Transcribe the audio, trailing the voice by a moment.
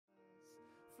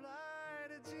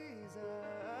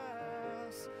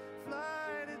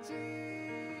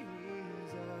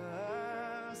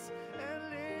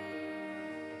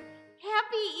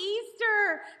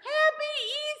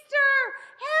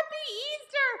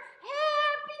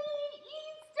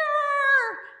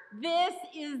This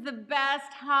is the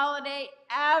best holiday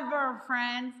ever,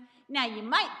 friends. Now, you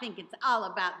might think it's all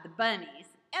about the bunnies,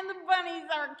 and the bunnies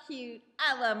are cute.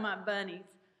 I love my bunnies.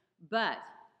 But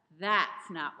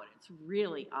that's not what it's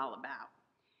really all about.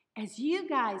 As you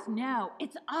guys know,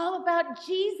 it's all about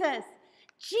Jesus.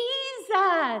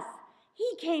 Jesus!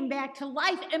 He came back to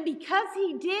life, and because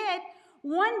he did,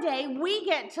 one day we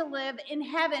get to live in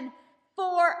heaven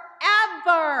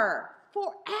forever.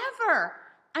 Forever.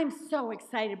 I'm so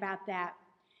excited about that.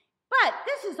 But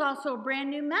this is also a brand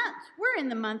new month. We're in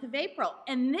the month of April,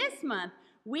 and this month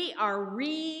we are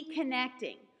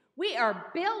reconnecting. We are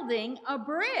building a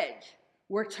bridge.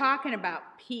 We're talking about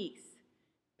peace.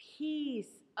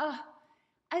 Peace. Oh,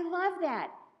 I love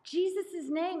that. Jesus'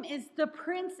 name is the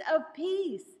Prince of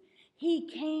Peace. He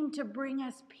came to bring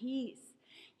us peace.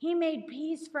 He made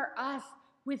peace for us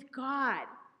with God.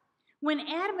 When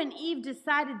Adam and Eve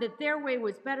decided that their way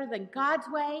was better than God's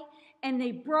way, and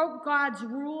they broke God's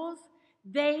rules,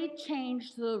 they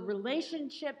changed the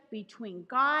relationship between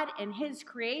God and his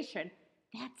creation.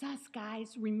 That's us,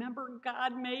 guys. Remember,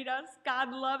 God made us.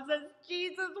 God loves us.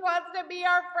 Jesus wants to be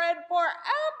our friend forever.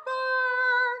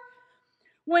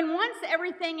 When once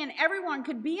everything and everyone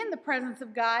could be in the presence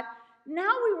of God,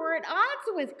 now we were at odds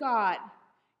with God.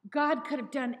 God could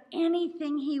have done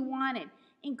anything he wanted,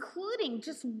 including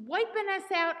just wiping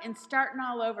us out and starting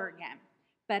all over again.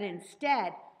 But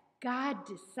instead, God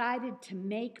decided to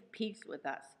make peace with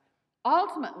us.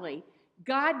 Ultimately,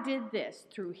 God did this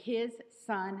through his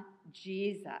son,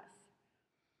 Jesus.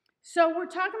 So we're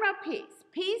talking about peace.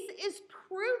 Peace is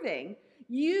proving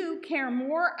you care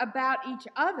more about each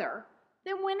other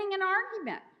than winning an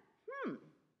argument.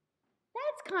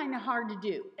 That's kind of hard to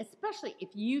do, especially if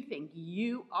you think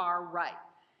you are right.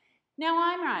 Now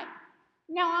I'm right.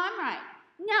 No, I'm right.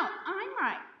 No, I'm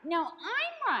right. No,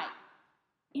 I'm right.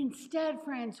 Instead,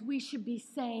 friends, we should be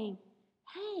saying,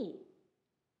 hey,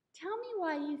 tell me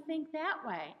why you think that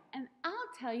way, and I'll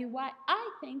tell you why I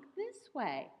think this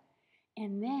way.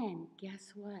 And then,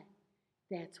 guess what?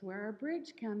 That's where our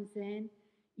bridge comes in.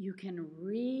 You can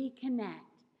reconnect.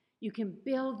 You can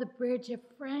build the bridge of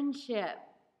friendship.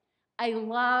 I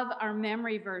love our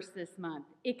memory verse this month.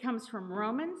 It comes from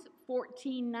Romans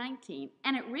 14:19,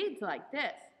 and it reads like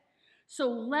this. So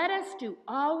let us do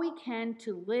all we can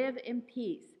to live in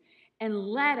peace, and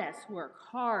let us work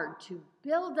hard to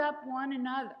build up one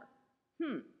another.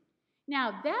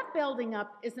 Now, that building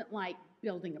up isn't like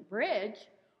building a bridge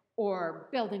or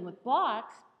building with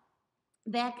blocks.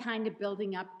 That kind of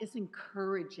building up is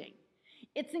encouraging.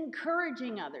 It's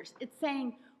encouraging others. It's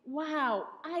saying, wow,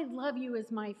 I love you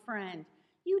as my friend.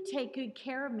 You take good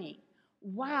care of me.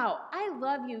 Wow, I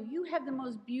love you. You have the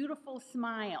most beautiful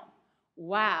smile.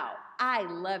 Wow, I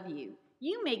love you.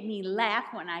 You make me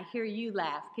laugh when I hear you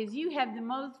laugh because you have the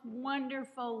most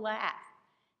wonderful laugh.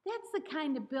 That's the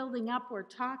kind of building up we're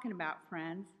talking about,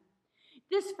 friends.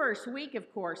 This first week,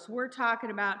 of course, we're talking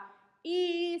about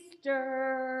Easter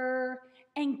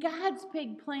and God's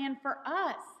big plan for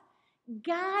us.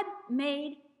 God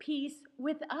made peace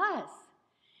with us.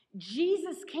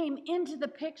 Jesus came into the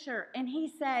picture and he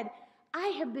said, I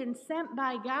have been sent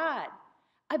by God.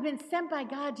 I've been sent by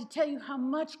God to tell you how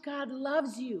much God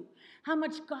loves you, how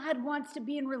much God wants to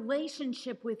be in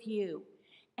relationship with you.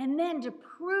 And then to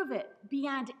prove it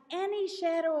beyond any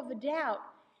shadow of a doubt,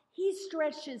 he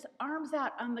stretched his arms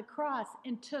out on the cross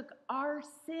and took our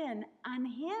sin on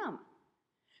him.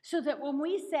 So that when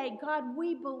we say, God,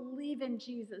 we believe in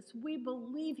Jesus, we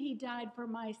believe he died for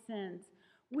my sins,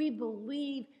 we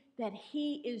believe that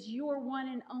he is your one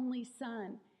and only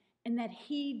son, and that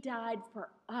he died for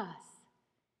us.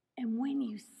 And when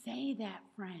you say that,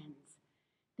 friends,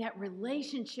 that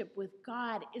relationship with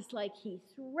God is like he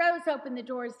throws open the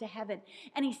doors to heaven,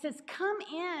 and he says, come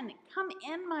in,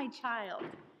 my child.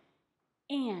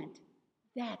 And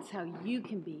that's how you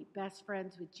can be best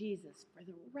friends with Jesus for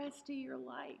the rest of your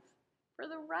life. For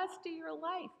the rest of your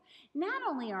life. Not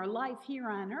only our life here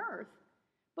on earth,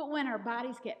 but when our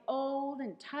bodies get old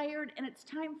and tired and it's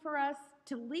time for us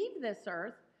to leave this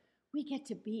earth, we get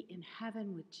to be in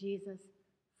heaven with Jesus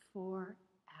forever.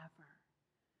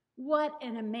 What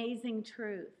an amazing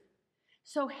truth.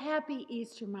 So happy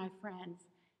Easter, my friends.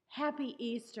 Happy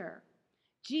Easter.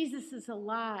 Jesus is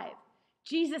alive.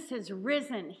 Jesus has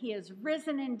risen. He has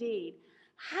risen indeed.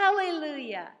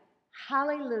 Hallelujah.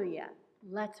 Hallelujah.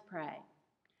 Let's pray.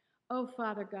 Oh,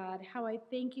 Father God, how I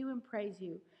thank you and praise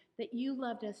you that you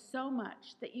loved us so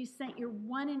much that you sent your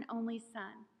one and only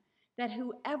Son, that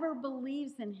whoever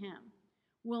believes in him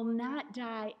will not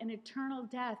die an eternal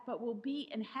death, but will be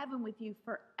in heaven with you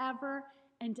forever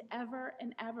and ever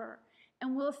and ever.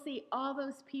 And we'll see all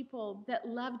those people that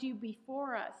loved you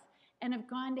before us and have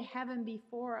gone to heaven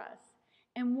before us.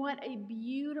 And what a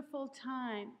beautiful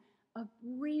time of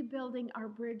rebuilding our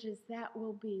bridges that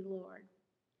will be, Lord.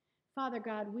 Father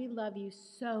God, we love you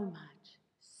so much,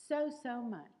 so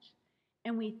much.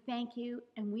 And we thank you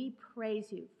and we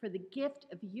praise you for the gift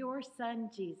of your Son,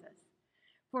 Jesus,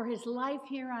 for his life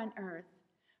here on earth,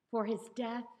 for his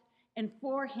death, and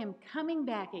for him coming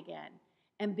back again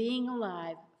and being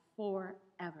alive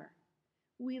forever.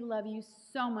 We love you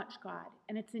so much, God.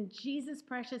 And it's in Jesus'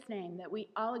 precious name that we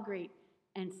all agree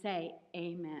and say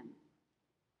amen.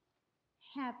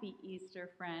 Happy Easter,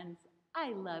 friends.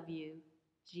 I love you.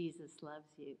 Jesus loves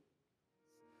you.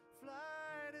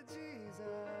 Fly to Jesus.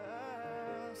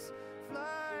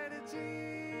 Fly to Jesus.